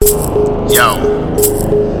Yo,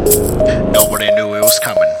 nobody knew it was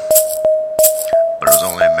coming, but it was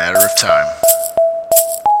only a matter of time.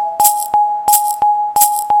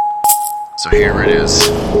 So here it is.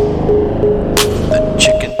 The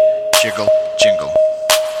chicken, jiggle, jingle.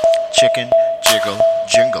 Chicken, jiggle,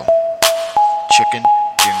 jingle. Chicken,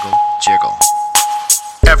 jingle, jiggle.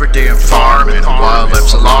 Every day I'm farming,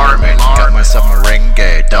 wildlife's alarming. Got myself a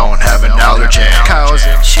merengue, don't have an allergen. Cows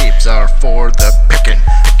and sheep are for the picking.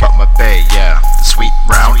 But my bae, yeah, the sweet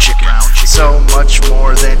round chicken. So much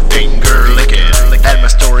more than finger licking. And my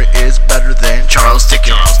story is better than Charles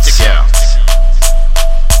Dickens. Yeah.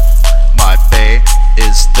 My bae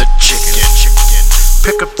is the chicken.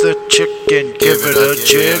 Pick up the chicken, give it a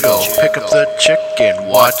jiggle. Pick up the chicken,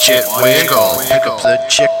 watch it wiggle. Pick up the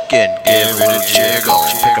chicken, give it a jiggle.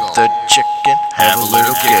 Pick up the chicken, have a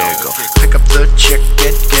little giggle. Pick up the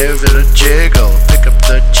chicken, give it a jiggle. Pick up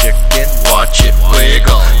the chicken, watch it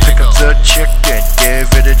wiggle. Pick up the chicken, give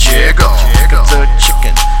it a jiggle. Pick up the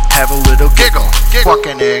chicken, have a little giggle.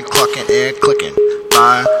 Quacking and clucking and clicking,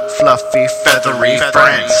 my fluffy feathery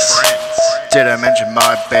friends. Did I mention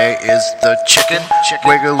my bae is the chicken?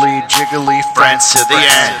 Wiggly jiggly friends to the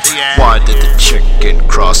end. Why did the chicken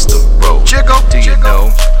cross the road? Do you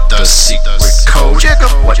know the secret code?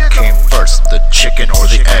 What came first, the chicken or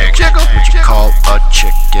the egg? Would you call a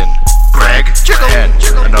chicken Greg? Hen,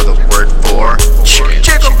 another word for chicken.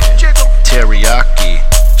 Teriyaki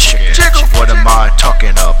chicken. What am I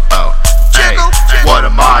talking about? Hey, what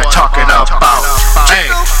am I talking about?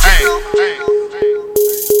 Hey, hey.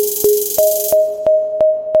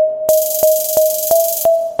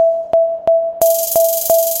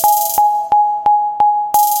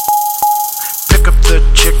 Pick up the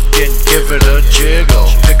chicken, give it a jiggle.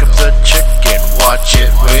 Pick up the chicken, watch it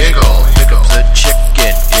wiggle. Pick up the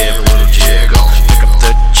chicken, give it a little jiggle. Pick up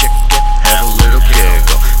the chicken, have a little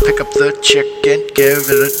giggle. Pick up the chicken, give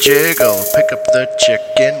it a jiggle. Pick up the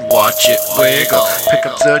chicken, watch it wiggle. Pick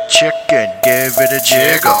up the chicken, give it a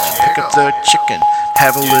jiggle. Pick up the chicken,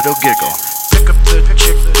 have a little giggle. Pick up the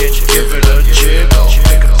chicken, give it a jiggle.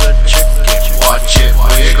 Pick up the chicken, watch it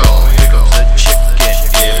wiggle. Pick up the chicken,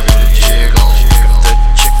 give it a jiggle.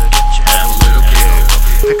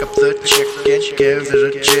 Pick up the chicken, give it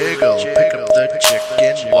a jiggle. Pick up the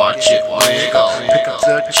chicken, watch it wiggle. Pick up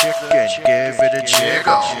the chicken, give it a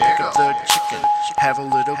jiggle. Pick up the chicken, have a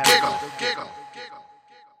little giggle.